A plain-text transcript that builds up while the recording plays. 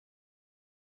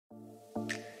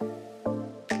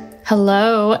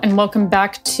Hello, and welcome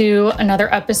back to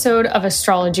another episode of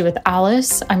Astrology with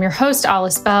Alice. I'm your host,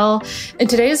 Alice Bell, and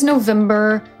today is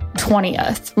November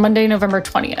 20th, Monday, November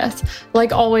 20th.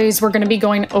 Like always, we're going to be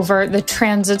going over the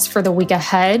transits for the week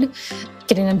ahead,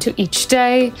 getting into each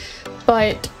day,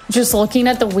 but just looking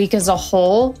at the week as a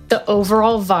whole, the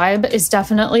overall vibe is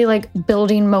definitely like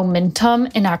building momentum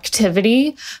and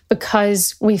activity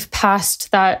because we've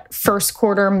passed that first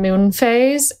quarter moon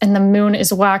phase and the moon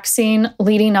is waxing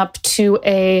leading up to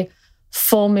a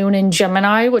full moon in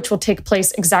Gemini, which will take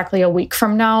place exactly a week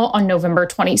from now on November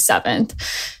 27th.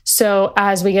 So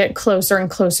as we get closer and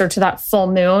closer to that full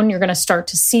moon, you're going to start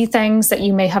to see things that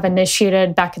you may have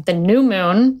initiated back at the new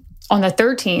moon on the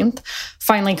 13th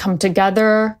finally come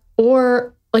together.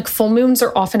 Or like full moons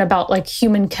are often about like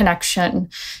human connection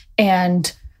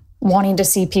and wanting to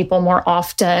see people more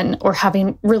often or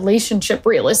having relationship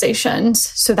realizations.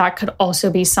 So that could also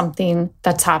be something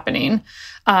that's happening.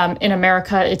 In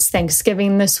America, it's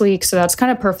Thanksgiving this week. So that's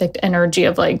kind of perfect energy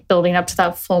of like building up to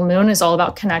that full moon is all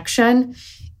about connection.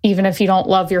 Even if you don't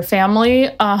love your family,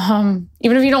 even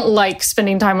if you don't like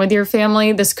spending time with your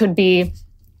family, this could be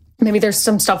maybe there's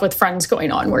some stuff with friends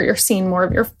going on where you're seeing more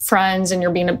of your friends and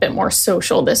you're being a bit more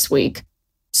social this week.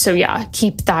 So yeah,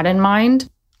 keep that in mind.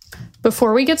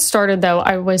 Before we get started though,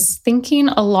 I was thinking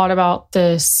a lot about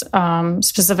this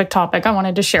specific topic. I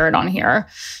wanted to share it on here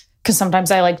because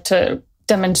sometimes I like to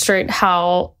demonstrate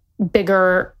how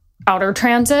bigger outer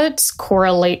transits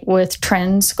correlate with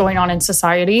trends going on in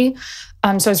society.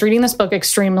 So I was reading this book,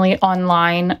 Extremely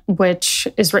Online, which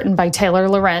is written by Taylor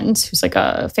Lorenz, who's like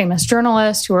a famous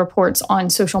journalist who reports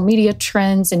on social media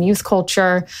trends and youth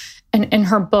culture. And in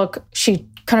her book, she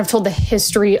kind of told the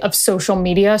history of social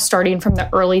media starting from the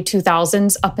early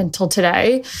 2000s up until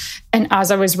today. And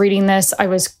as I was reading this, I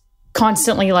was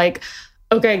constantly like,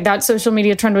 okay, that social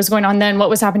media trend was going on then. What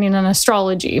was happening in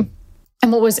astrology?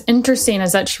 And what was interesting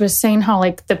is that she was saying how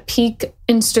like the peak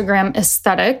Instagram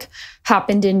aesthetic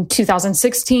happened in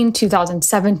 2016,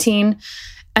 2017.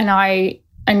 And I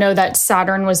know that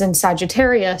Saturn was in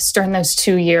Sagittarius during those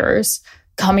 2 years,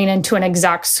 coming into an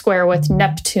exact square with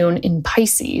Neptune in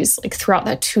Pisces, like throughout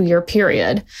that 2-year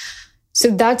period.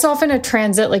 So that's often a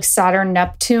transit like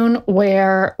Saturn-Neptune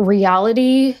where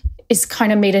reality is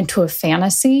kind of made into a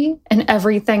fantasy and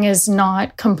everything is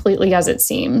not completely as it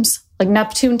seems. Like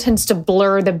Neptune tends to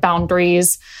blur the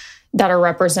boundaries that are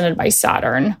represented by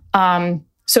Saturn.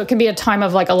 So it can be a time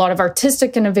of like a lot of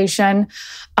artistic innovation,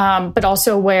 but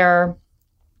also where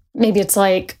maybe it's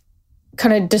like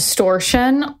kind of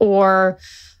distortion or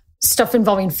stuff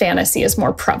involving fantasy is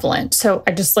more prevalent. So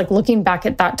I just like looking back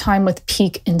at that time with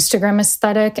peak Instagram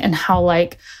aesthetic and how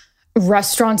like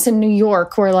restaurants in New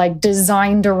York were like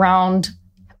designed around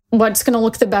what's going to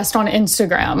look the best on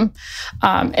Instagram.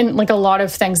 And like a lot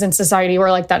of things in society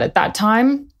were like that at that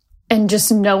time. And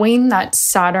just knowing that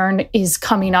Saturn is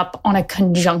coming up on a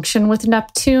conjunction with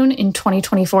Neptune in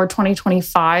 2024,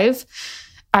 2025,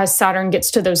 as Saturn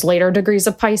gets to those later degrees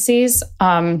of Pisces,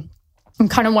 I'm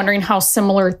kind of wondering how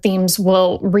similar themes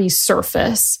will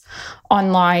resurface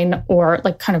online or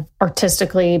like kind of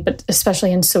artistically, but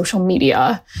especially in social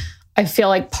media. I feel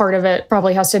like part of it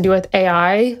probably has to do with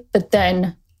AI, but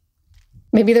then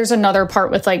maybe there's another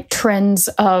part with like trends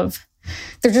of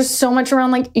there's just so much around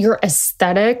like your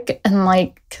aesthetic and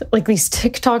like these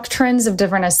TikTok trends of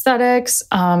different aesthetics,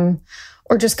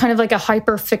 or just kind of like a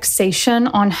hyper fixation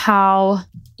on how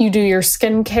you do your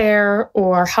skincare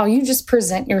or how you just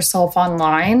present yourself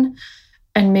online.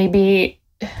 And maybe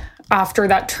after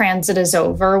that transit is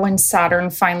over, when Saturn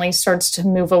finally starts to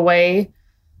move away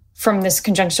from this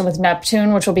conjunction with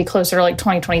Neptune, which will be closer to like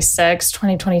 2026,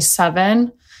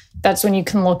 2027, that's when you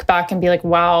can look back and be like,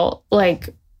 wow, like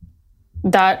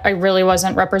that I really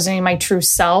wasn't representing my true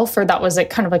self, or that was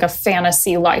like kind of like a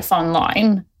fantasy life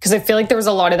online. Because I feel like there was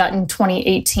a lot of that in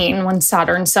 2018 when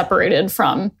Saturn separated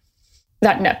from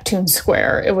that Neptune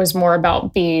square. It was more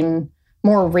about being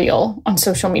more real on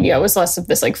social media. It was less of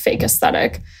this like fake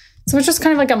aesthetic. So it's just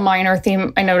kind of like a minor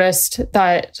theme I noticed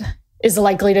that is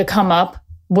likely to come up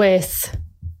with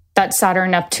that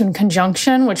Saturn-Neptune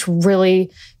conjunction, which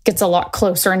really gets a lot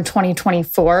closer in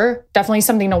 2024. Definitely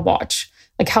something to watch.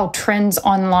 Like how trends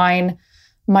online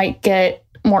might get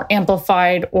more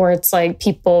amplified, or it's like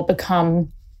people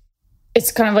become,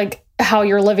 it's kind of like how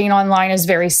you're living online is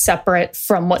very separate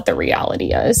from what the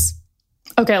reality is.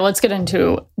 Okay, let's get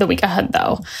into the week ahead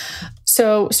though.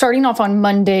 So starting off on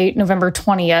Monday, November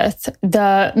 20th,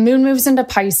 the moon moves into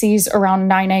Pisces around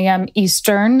 9 a.m.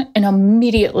 Eastern and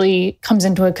immediately comes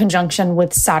into a conjunction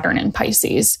with Saturn in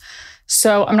Pisces.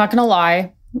 So I'm not going to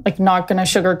lie, like not going to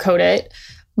sugarcoat it.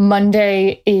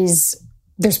 Monday is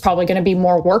There's probably going to be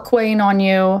more work weighing on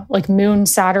you. Like Moon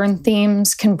Saturn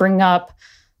themes can bring up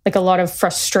like a lot of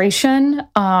frustration,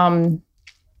 kind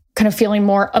of feeling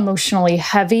more emotionally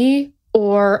heavy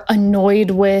or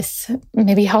annoyed with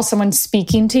maybe how someone's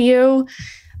speaking to you.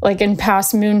 Like in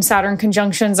past Moon Saturn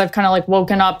conjunctions, I've kind of like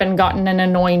woken up and gotten an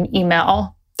annoying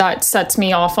email that sets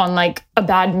me off on like a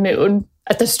bad mood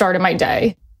at the start of my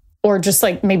day, or just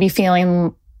like maybe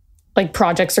feeling like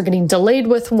projects are getting delayed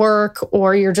with work,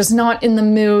 or you're just not in the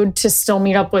mood to still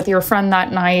meet up with your friend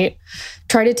that night.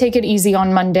 Try to take it easy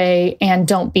on Monday and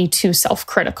don't be too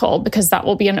self-critical, because that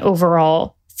will be an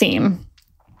overall theme.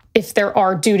 If there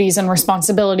are duties and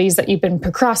responsibilities that you've been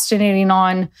procrastinating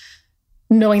on,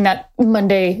 knowing that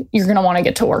Monday you're going to want to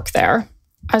get to work there.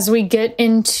 As we get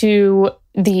into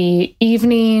the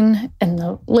evening and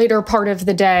the later part of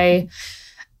the day,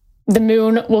 the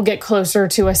moon will get closer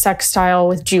to a sextile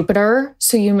with Jupiter.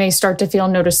 So you may start to feel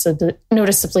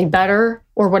noticeably better,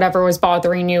 or whatever was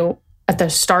bothering you at the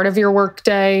start of your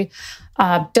workday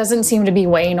doesn't seem to be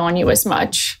weighing on you as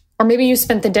much. Or maybe you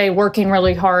spent the day working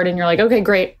really hard and you're like, okay,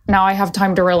 great. Now I have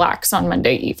time to relax on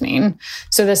Monday evening.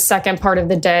 So the second part of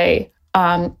the day,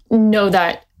 know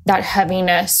that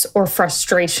heaviness or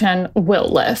frustration will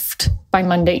lift by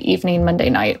Monday evening, Monday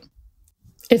night.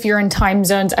 If you're in time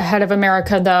zones ahead of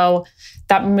America, though,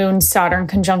 that Moon-Saturn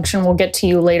conjunction will get to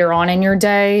you later on in your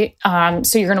day.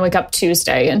 So you're going to wake up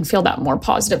Tuesday and feel that more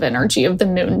positive energy of the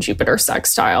Moon-Jupiter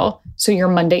sextile. So your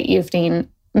Monday evening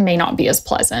may not be as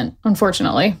pleasant,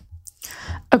 unfortunately.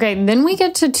 Okay, then we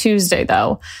get to Tuesday,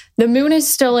 though. The moon is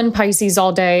still in Pisces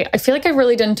all day. I feel like I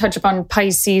really didn't touch upon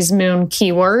Pisces moon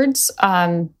keywords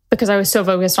because I was so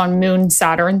focused on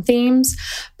Moon-Saturn themes.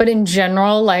 But in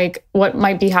general, like what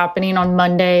might be happening on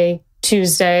Monday,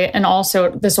 Tuesday, and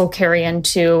also this will carry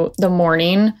into the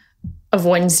morning of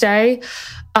Wednesday.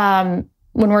 When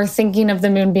we're thinking of the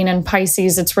moon being in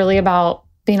Pisces, it's really about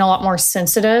being a lot more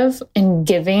sensitive and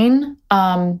giving,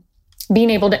 being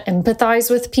able to empathize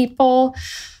with people,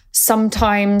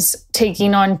 sometimes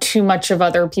taking on too much of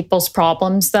other people's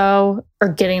problems, though, or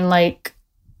getting like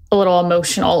a little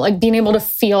emotional, like being able to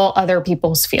feel other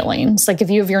people's feelings. Like if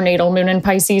you have your natal moon in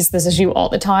Pisces, this is you all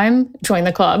the time, join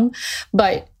the club.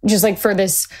 But just like for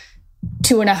this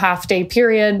 2.5 day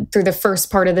period through the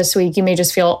first part of this week, you may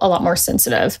just feel a lot more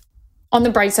sensitive. On the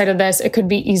bright side of this, it could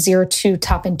be easier to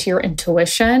tap into your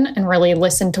intuition and really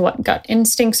listen to what gut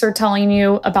instincts are telling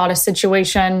you about a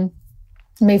situation.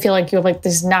 You may feel like you have like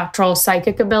these natural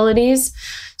psychic abilities.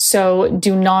 So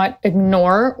do not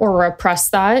ignore or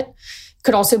repress that.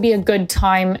 Could also be a good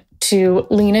time to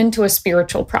lean into a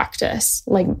spiritual practice.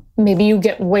 Like maybe you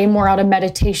get way more out of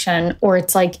meditation, or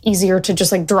it's like easier to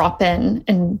just like drop in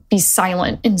and be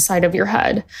silent inside of your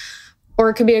head. Or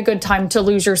it could be a good time to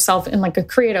lose yourself in like a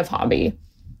creative hobby.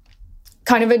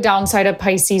 Kind of a downside of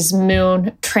Pisces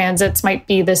moon transits might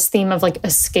be this theme of like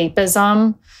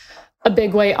escapism. A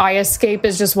big way I escape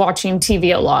is just watching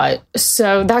TV a lot.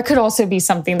 So that could also be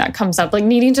something that comes up, like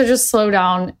needing to just slow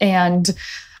down, and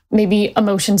maybe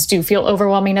emotions do feel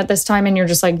overwhelming at this time. And you're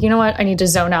just like, you know what? I need to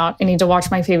zone out. I need to watch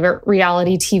my favorite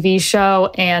reality TV show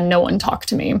and no one talk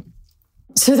to me.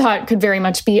 So that could very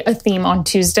much be a theme on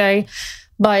Tuesday.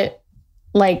 But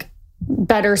like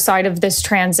better side of this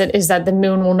transit is that the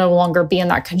moon will no longer be in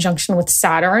that conjunction with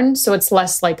Saturn. So it's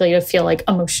less likely to feel like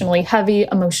emotionally heavy,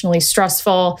 emotionally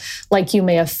stressful, like you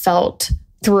may have felt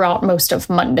throughout most of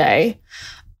Monday.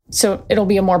 So it'll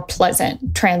be a more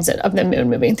pleasant transit of the moon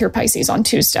moving through Pisces on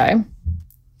Tuesday.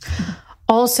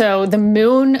 Also, the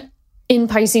moon in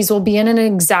Pisces will be in an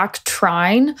exact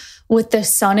trine with the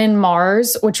sun and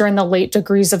Mars, which are in the late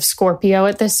degrees of Scorpio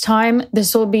at this time.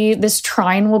 This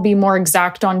trine will be more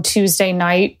exact on Tuesday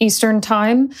night, Eastern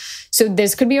time. So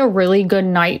this could be a really good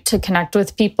night to connect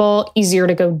with people, easier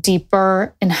to go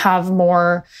deeper and have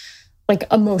more like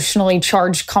emotionally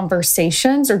charged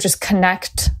conversations, or just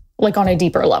connect like on a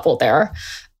deeper level there.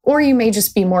 Or you may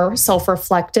just be more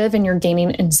self-reflective and you're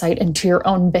gaining insight into your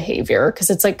own behavior, because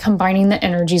it's like combining the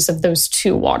energies of those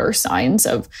two water signs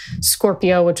of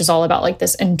Scorpio, which is all about like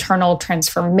this internal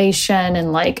transformation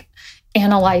and like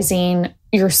analyzing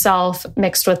yourself,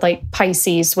 mixed with like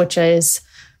Pisces, which is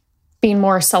being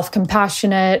more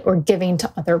self-compassionate or giving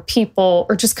to other people,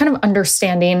 or just kind of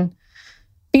understanding,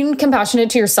 being compassionate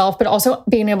to yourself, but also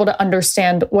being able to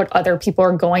understand what other people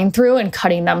are going through and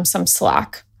cutting them some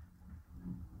slack.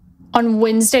 On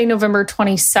Wednesday, November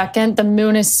 22nd, the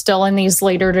moon is still in these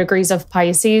later degrees of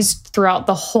Pisces throughout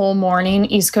the whole morning,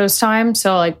 East Coast time.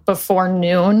 So like before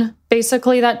noon,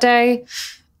 basically that day.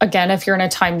 Again, if you're in a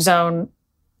time zone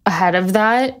ahead of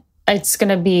that, it's going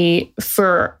to be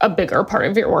for a bigger part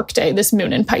of your workday, this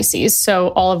moon in Pisces. So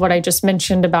all of what I just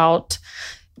mentioned about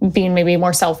being maybe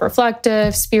more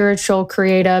self-reflective, spiritual,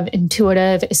 creative,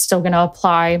 intuitive is still going to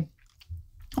apply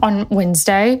on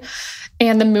Wednesday.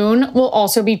 And the moon will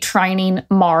also be trining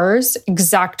Mars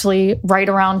exactly right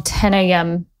around 10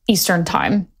 a.m. Eastern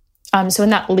time. So in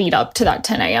that lead up to that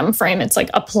 10 a.m. frame, it's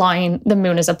like the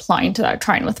moon is applying to that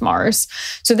trine with Mars.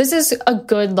 So this is a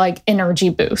good like energy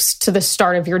boost to the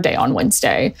start of your day on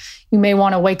Wednesday. You may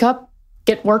want to wake up,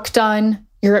 get work done.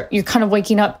 You're kind of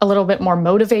waking up a little bit more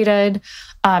motivated.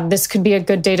 This could be a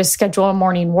good day to schedule a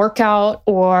morning workout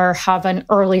or have an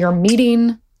earlier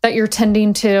meeting that you're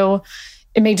tending to.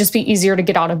 It may just be easier to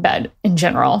get out of bed in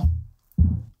general.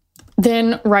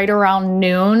 Then right around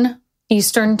noon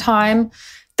Eastern time,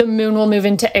 the moon will move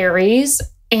into Aries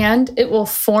and it will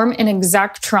form an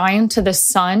exact trine to the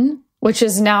sun, which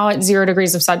is now at 0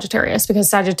 degrees of Sagittarius because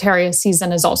Sagittarius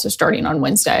season is also starting on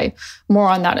Wednesday. More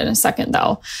on that in a second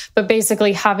though. But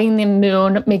basically having the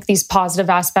moon make these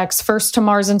positive aspects first to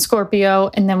Mars and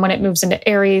Scorpio, and then when it moves into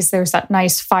Aries, there's that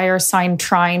nice fire sign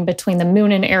trine between the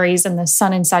moon in Aries and the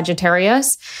sun in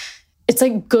Sagittarius. It's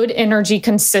like good energy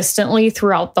consistently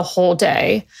throughout the whole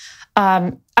day.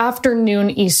 After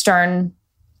noon Eastern,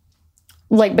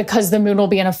 like because the moon will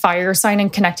be in a fire sign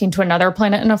and connecting to another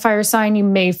planet in a fire sign, you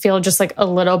may feel just like a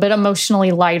little bit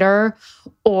emotionally lighter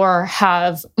or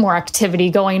have more activity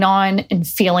going on and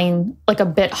feeling like a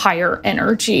bit higher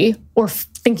energy or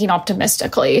thinking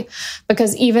optimistically.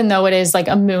 Because even though it is like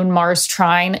a moon Mars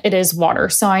trine, it is water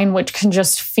sign, which can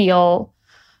just feel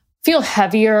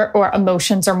heavier or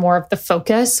emotions are more of the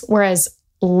focus. Whereas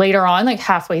later on, like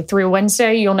halfway through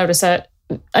Wednesday, you'll notice a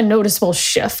noticeable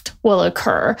shift will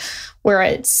occur where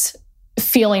it's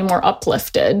feeling more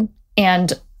uplifted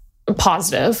and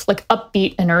positive, like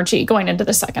upbeat energy going into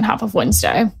the second half of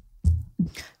Wednesday.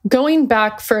 Going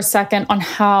back for a second on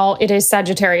how it is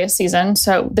Sagittarius season.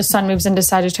 So the sun moves into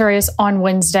Sagittarius on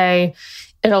Wednesday.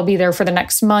 It'll be there for the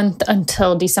next month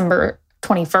until December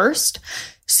 21st.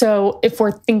 So if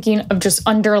we're thinking of just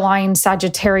underlying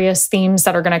Sagittarius themes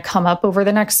that are going to come up over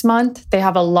the next month, they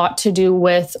have a lot to do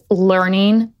with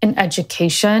learning and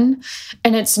education.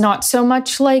 And it's not so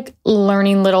much like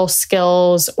learning little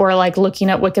skills or like looking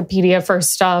at Wikipedia for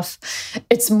stuff.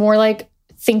 It's more like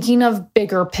thinking of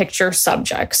bigger picture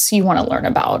subjects you want to learn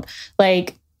about.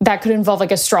 Like that could involve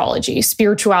like astrology.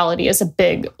 Spirituality is a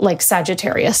big like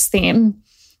Sagittarius theme.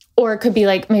 Or it could be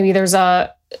like maybe there's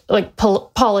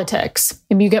politics.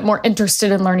 Maybe you get more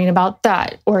interested in learning about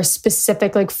that or a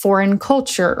specific like foreign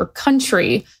culture or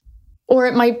country. Or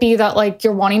it might be that like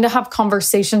you're wanting to have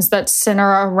conversations that center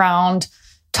around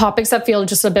topics that feel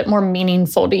just a bit more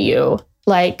meaningful to you.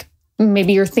 Like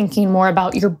maybe you're thinking more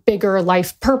about your bigger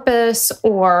life purpose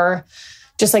or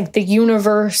just like the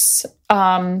universe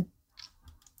in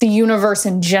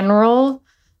general.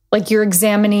 Like you're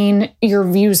examining your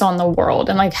views on the world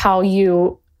and like how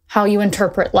you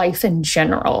interpret life in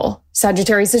general.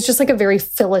 Sagittarius is just like a very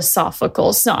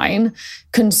philosophical sign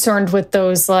concerned with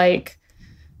those like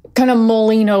kind of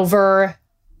mulling over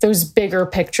those bigger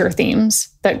picture themes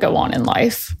that go on in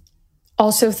life.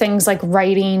 Also things like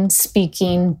writing,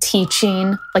 speaking,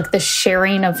 teaching, like the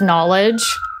sharing of knowledge.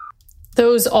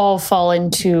 Those all fall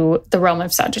into the realm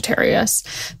of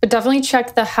Sagittarius. But definitely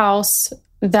check the house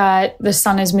that the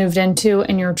sun has moved into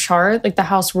in your chart, like the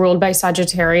house ruled by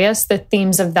Sagittarius. The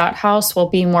themes of that house will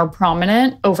be more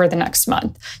prominent over the next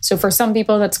month. So for some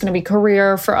people, that's going to be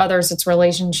career. For others, it's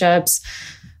relationships.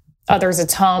 Others,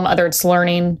 it's home. Others, it's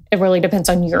learning. It really depends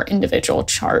on your individual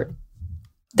chart.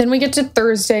 Then we get to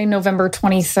Thursday, November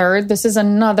 23rd. This is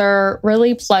another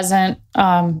really pleasant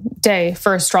day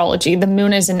for astrology. The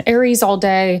moon is in Aries all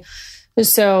day.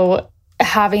 So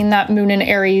having that moon in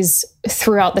Aries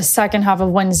throughout the second half of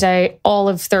Wednesday, all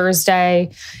of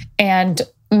Thursday, and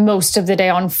most of the day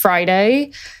on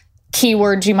Friday.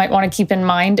 Keywords you might want to keep in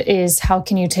mind is how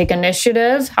can you take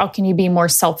initiative? How can you be more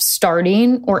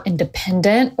self-starting or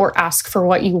independent or ask for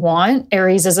what you want?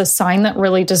 Aries is a sign that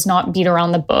really does not beat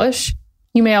around the bush.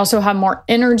 You may also have more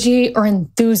energy or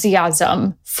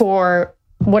enthusiasm for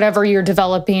whatever you're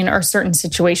developing or certain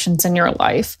situations in your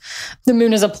life. The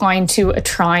moon is applying to a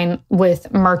trine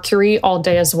with Mercury all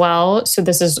day as well. So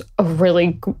this is a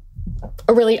really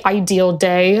ideal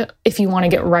day if you want to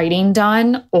get writing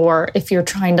done or if you're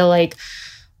trying to like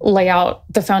lay out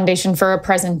the foundation for a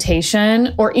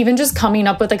presentation or even just coming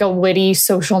up with like a witty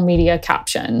social media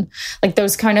caption. Like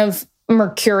those kind of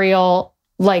mercurial,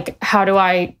 like how do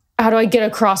I get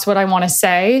across what I want to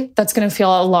say? That's going to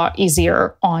feel a lot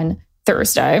easier on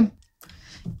Thursday.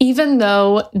 Even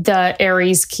though the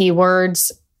Aries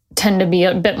keywords tend to be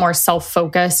a bit more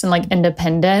self-focused and like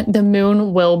independent, the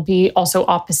moon will be also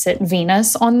opposite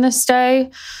Venus on this day.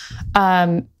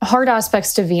 Hard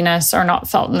aspects to Venus are not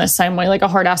felt in the same way like a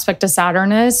hard aspect to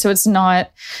Saturn is. So it's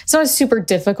not a super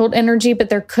difficult energy, but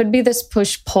there could be this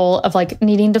push-pull of like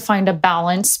needing to find a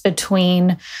balance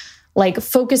between like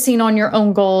focusing on your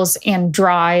own goals and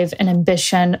drive and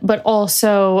ambition, but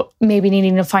also maybe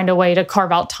needing to find a way to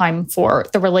carve out time for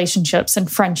the relationships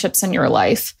and friendships in your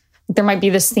life. There might be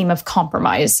this theme of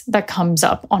compromise that comes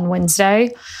up on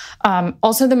Wednesday.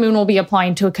 Also, the moon will be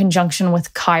applying to a conjunction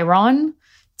with Chiron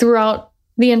throughout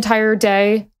the entire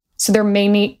day. So there may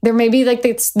be like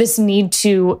this need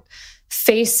to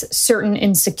face certain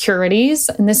insecurities,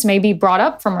 and this may be brought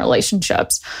up from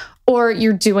relationships, or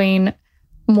you're doing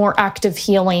more active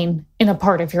healing in a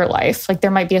part of your life. Like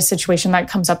there might be a situation that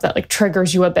comes up that like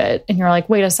triggers you a bit, and you're like,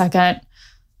 wait a second,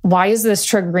 why is this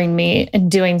triggering me?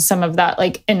 And doing some of that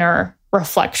like inner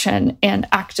reflection and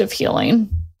active healing.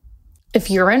 If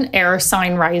you're an air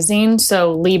sign rising,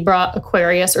 so Libra,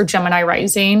 Aquarius, or Gemini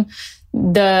rising,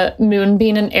 the moon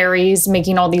being in Aries,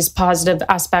 making all these positive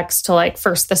aspects to like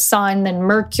first the sun, then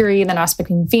Mercury, then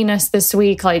aspecting Venus this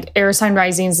week, like air sign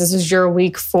risings, this is your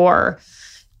week for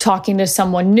talking to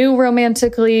someone new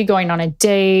romantically, going on a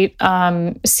date,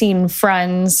 seeing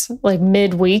friends, like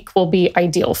midweek will be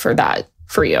ideal for that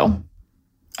for you.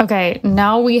 Okay,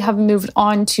 now we have moved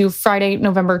on to Friday,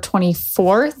 November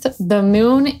 24th. The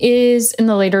moon is in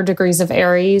the later degrees of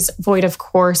Aries, void of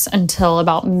course until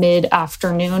about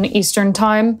mid-afternoon Eastern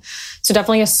time. So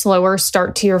definitely a slower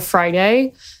start to your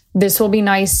Friday. This will be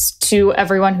nice to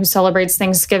everyone who celebrates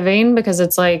Thanksgiving because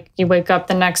it's like you wake up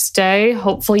the next day.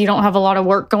 Hopefully you don't have a lot of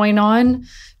work going on.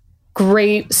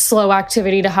 Great slow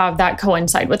activity to have that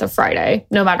coincide with a Friday,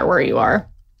 no matter where you are.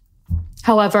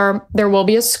 However, there will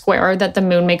be a square that the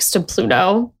moon makes to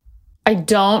Pluto. I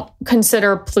don't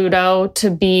consider Pluto to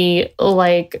be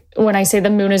like, when I say the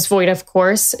moon is void of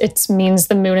course, it means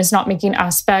the moon is not making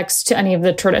aspects to any of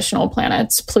the traditional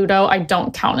planets. Pluto, I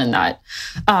don't count in that.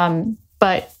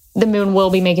 But the moon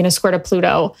will be making a square to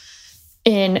Pluto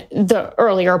in the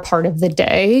earlier part of the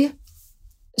day.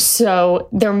 So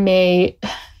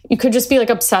you could just be like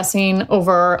obsessing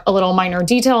over a little minor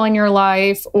detail in your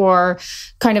life or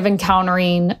kind of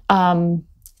encountering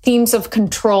themes of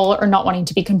control or not wanting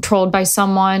to be controlled by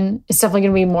someone. It's definitely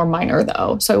going to be more minor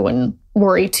though, so I wouldn't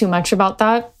worry too much about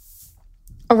that.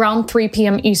 Around 3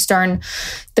 p.m. Eastern,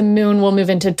 the moon will move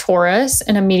into Taurus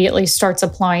and immediately starts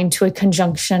applying to a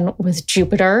conjunction with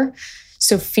Jupiter.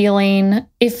 So feeling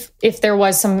if there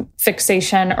was some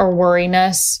fixation or worrying,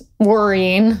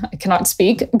 I cannot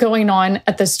speak, going on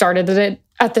at the start of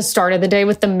the day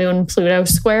with the moon Pluto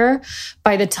square,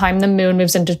 by the time the moon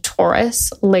moves into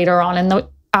Taurus later on in the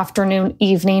afternoon,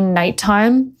 evening,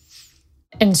 nighttime,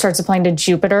 and starts applying to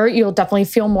Jupiter, you'll definitely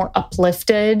feel more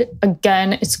uplifted.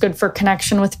 Again, it's good for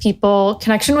connection with people.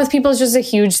 Connection with people is just a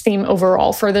huge theme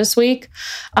overall for this week,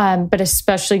 but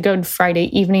especially good Friday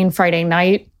evening, Friday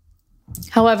night.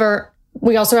 However,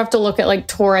 we also have to look at like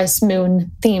Taurus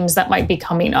moon themes that might be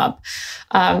coming up,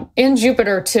 and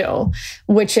Jupiter too,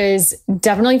 which is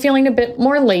definitely feeling a bit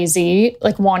more lazy,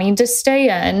 like wanting to stay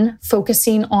in,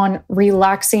 focusing on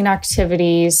relaxing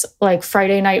activities. Like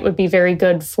Friday night would be very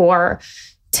good for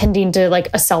tending to like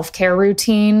a self-care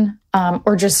routine,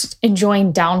 or just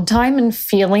enjoying downtime and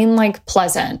feeling like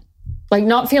pleasant. Like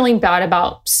not feeling bad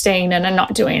about staying in and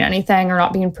not doing anything or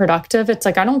not being productive. It's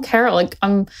like, I don't care. Like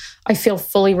I feel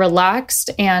fully relaxed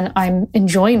and I'm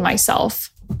enjoying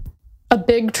myself. A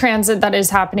big transit that is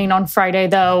happening on Friday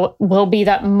though will be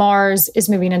that Mars is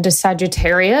moving into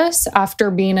Sagittarius after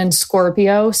being in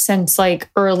Scorpio since like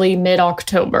early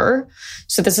mid-October.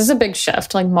 So this is a big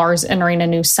shift, like Mars entering a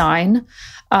new sign.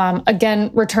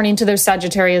 Again, returning to those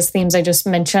Sagittarius themes I just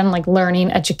mentioned, like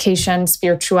learning, education,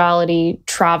 spirituality,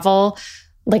 travel,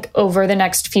 like over the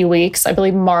next few weeks. I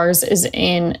believe Mars is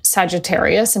in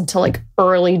Sagittarius until like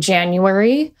early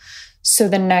January. So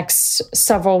the next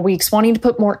several weeks, wanting to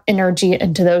put more energy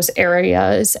into those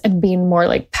areas and being more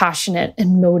like passionate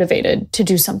and motivated to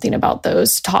do something about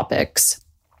those topics.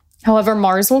 However,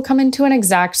 Mars will come into an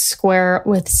exact square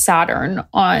with Saturn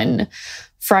on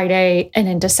Friday and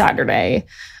into Saturday.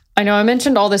 I know I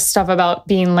mentioned all this stuff about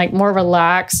being like more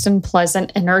relaxed and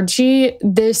pleasant energy.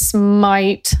 This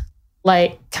might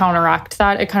like counteract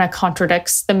that. It kind of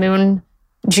contradicts the moon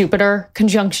Jupiter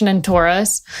conjunction in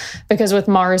Taurus, because with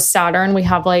Mars, Saturn, we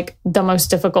have like the most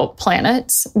difficult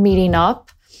planets meeting up.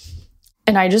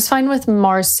 And I just find with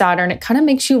Mars, Saturn, it kind of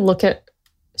makes you look at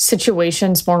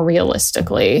situations more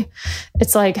realistically.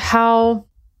 It's like, how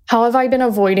have I been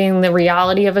avoiding the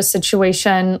reality of a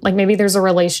situation? Like maybe there's a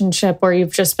relationship where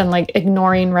you've just been like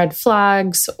ignoring red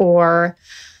flags, or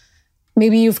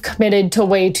maybe you've committed to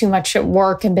way too much at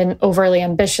work and been overly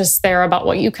ambitious there about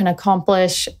what you can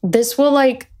accomplish. This will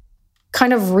like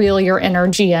kind of reel your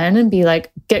energy in and be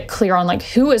like, get clear on like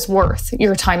who is worth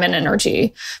your time and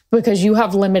energy, because you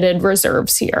have limited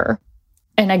reserves here.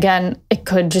 And again, it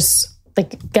could just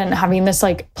like, again, having this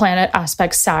like planet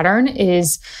aspect Saturn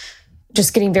is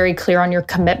just getting very clear on your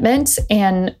commitments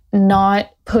and not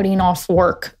putting off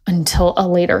work until a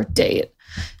later date.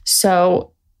 So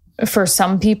for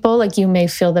some people, like you may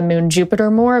feel the moon Jupiter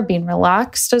more, being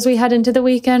relaxed as we head into the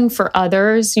weekend. For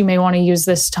others, you may want to use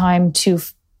this time to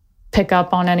pick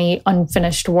up on any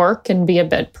unfinished work and be a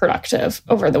bit productive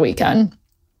over the weekend.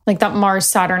 Like that Mars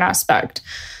Saturn aspect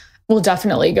will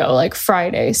definitely go like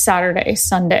Friday, Saturday,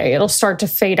 Sunday. It'll start to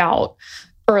fade out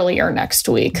earlier next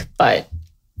week, but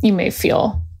you may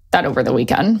feel that over the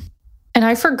weekend. And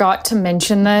I forgot to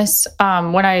mention this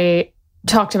when I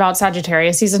talked about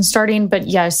Sagittarius season starting, but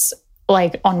yes,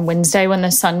 like on Wednesday when the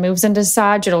sun moves into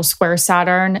Sag, it'll square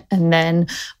Saturn. And then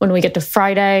when we get to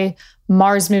Friday,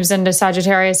 Mars moves into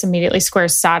Sagittarius, immediately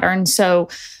squares Saturn. So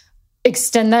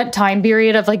extend that time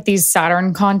period of like these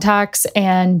Saturn contacts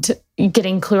and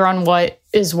getting clear on what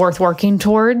is worth working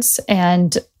towards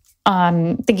and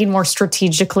thinking more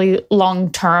strategically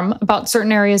long-term about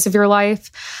certain areas of your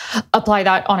life. Apply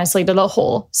that honestly to the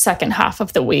whole second half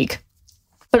of the week.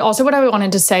 But also what I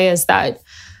wanted to say is that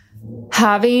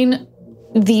having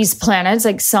these planets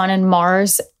like Sun and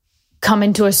Mars come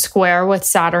into a square with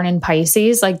Saturn and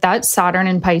Pisces, like that Saturn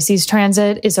and Pisces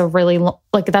transit is a really,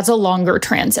 like that's a longer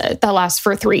transit that lasts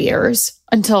for 3 years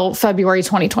until February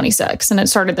 2026. And it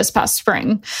started this past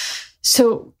spring.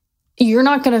 So you're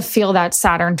not going to feel that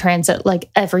Saturn transit like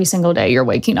every single day you're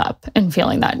waking up and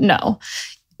feeling that. No.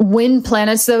 When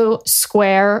planets though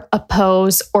square,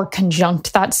 oppose, or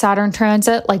conjunct that Saturn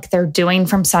transit, like they're doing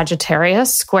from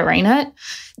Sagittarius, squaring it,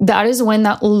 that is when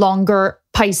that longer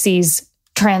Pisces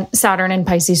Saturn and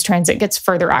Pisces transit gets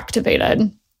further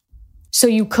activated. So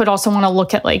you could also want to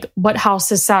look at like what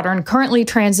house is Saturn currently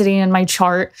transiting in my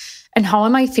chart and how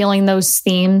am I feeling those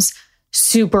themes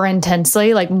super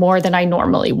intensely, like more than I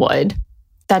normally would.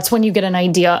 That's when you get an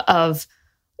idea of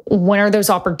when are those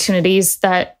opportunities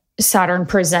that Saturn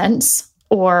presents,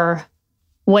 or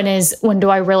when do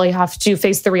I really have to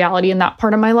face the reality in that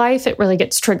part of my life? It really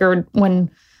gets triggered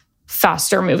when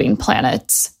faster moving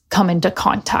planets come into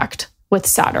contact with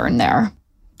Saturn there.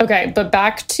 Okay, but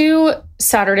back to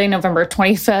Saturday, November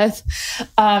 25th.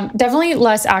 Definitely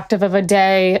less active of a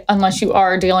day unless you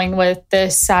are dealing with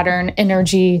this Saturn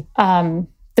energy. The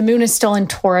moon is still in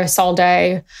Taurus all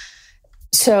day.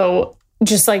 So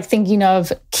just like thinking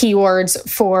of keywords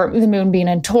for the moon being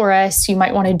in Taurus, you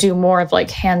might want to do more of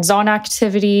like hands-on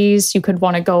activities. You could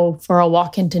want to go for a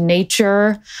walk into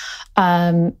nature,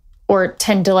 or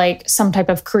tend to like some type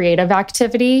of creative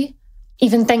activity.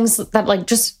 Even things that like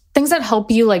just things that help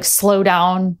you like slow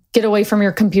down, get away from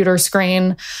your computer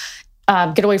screen,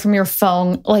 get away from your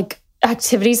phone, like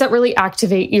activities that really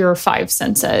activate your five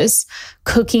senses.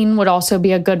 Cooking would also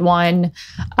be a good one.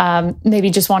 Maybe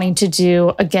just wanting to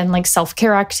do, again, like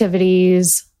self-care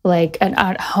activities, like an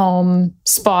at-home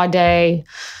spa day,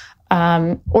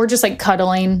 or just like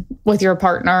cuddling with your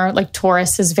partner. Like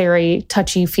Taurus is very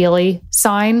touchy-feely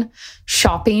sign.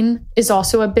 Shopping is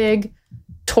also a big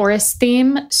Taurus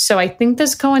theme. So I think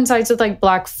this coincides with like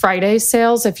Black Friday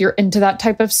sales. If you're into that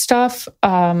type of stuff,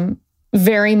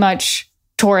 very much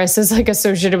Taurus is like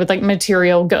associated with like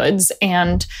material goods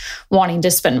and wanting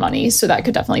to spend money. So that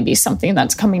could definitely be something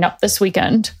that's coming up this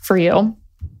weekend for you.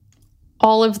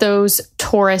 All of those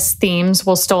Taurus themes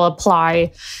will still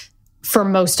apply for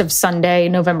most of Sunday,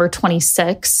 November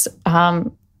 26th.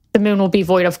 The moon will be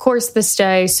void, of course, this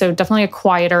day. So definitely a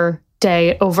quieter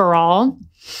day overall.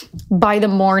 By the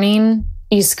morning,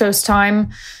 East Coast time,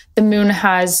 the moon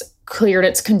has cleared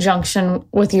its conjunction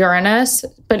with Uranus.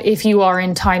 But if you are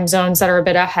in time zones that are a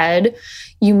bit ahead,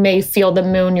 you may feel the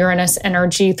moon Uranus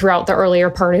energy throughout the earlier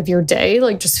part of your day,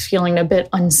 like just feeling a bit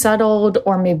unsettled,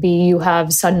 or maybe you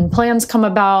have sudden plans come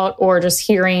about, or just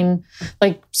hearing,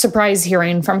 like surprise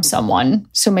hearing from someone.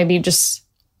 So maybe just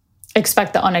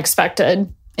expect the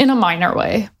unexpected in a minor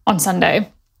way on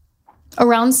Sunday.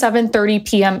 Around 7:30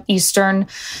 p.m. Eastern,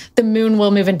 the moon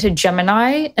will move into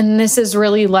Gemini. And this is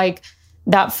really like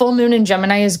that full moon in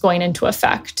Gemini is going into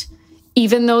effect.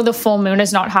 Even though the full moon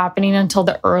is not happening until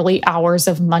the early hours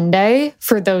of Monday,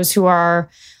 for those who are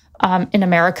in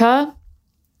America,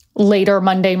 later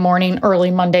Monday morning,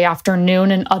 early Monday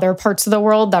afternoon in other parts of the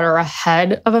world that are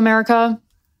ahead of America.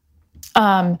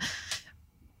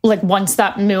 Like once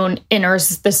that moon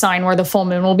enters the sign where the full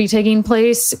moon will be taking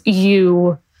place,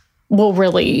 you will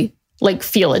really like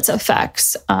feel its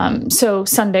effects. So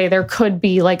Sunday, there could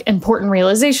be like important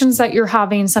realizations that you're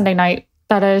having Sunday night,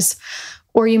 that is,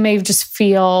 or you may just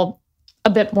feel a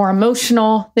bit more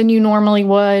emotional than you normally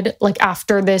would, like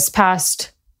after this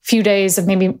past few days of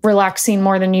maybe relaxing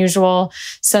more than usual.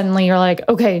 Suddenly you're like,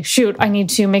 okay, shoot, I need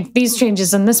to make these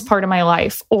changes in this part of my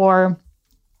life, or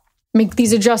make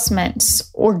these adjustments,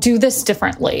 or do this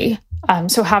differently.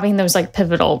 So having those like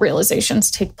pivotal realizations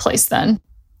take place then.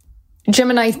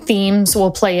 Gemini themes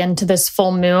will play into this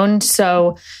full moon.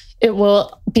 So it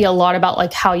will be a lot about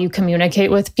like how you communicate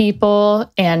with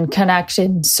people and connect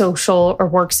in social or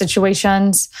work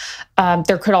situations.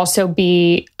 There could also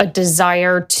be a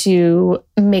desire to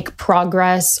make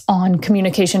progress on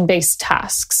communication-based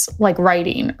tasks like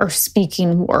writing or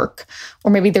speaking work.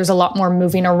 Or maybe there's a lot more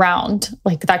moving around.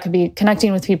 Like that could be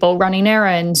connecting with people, running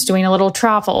errands, doing a little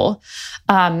travel.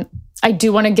 I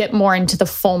do want to get more into the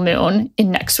full moon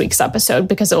in next week's episode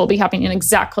because it will be happening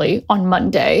exactly on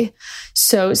Monday.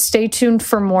 So stay tuned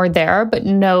for more there, but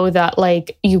know that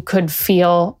like you could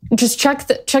feel, just check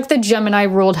the Gemini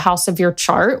ruled house of your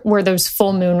chart where those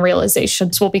full moon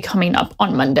realizations will be coming up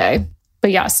on Monday. But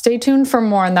yeah, stay tuned for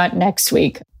more on that next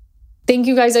week. Thank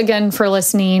you guys again for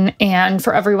listening, and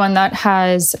for everyone that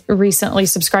has recently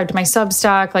subscribed to my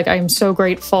Substack. Like, I'm so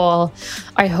grateful.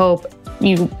 I hope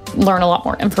you learn a lot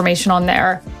more information on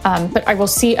there. But I will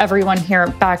see everyone here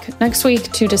back next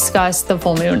week to discuss the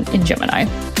full moon in Gemini.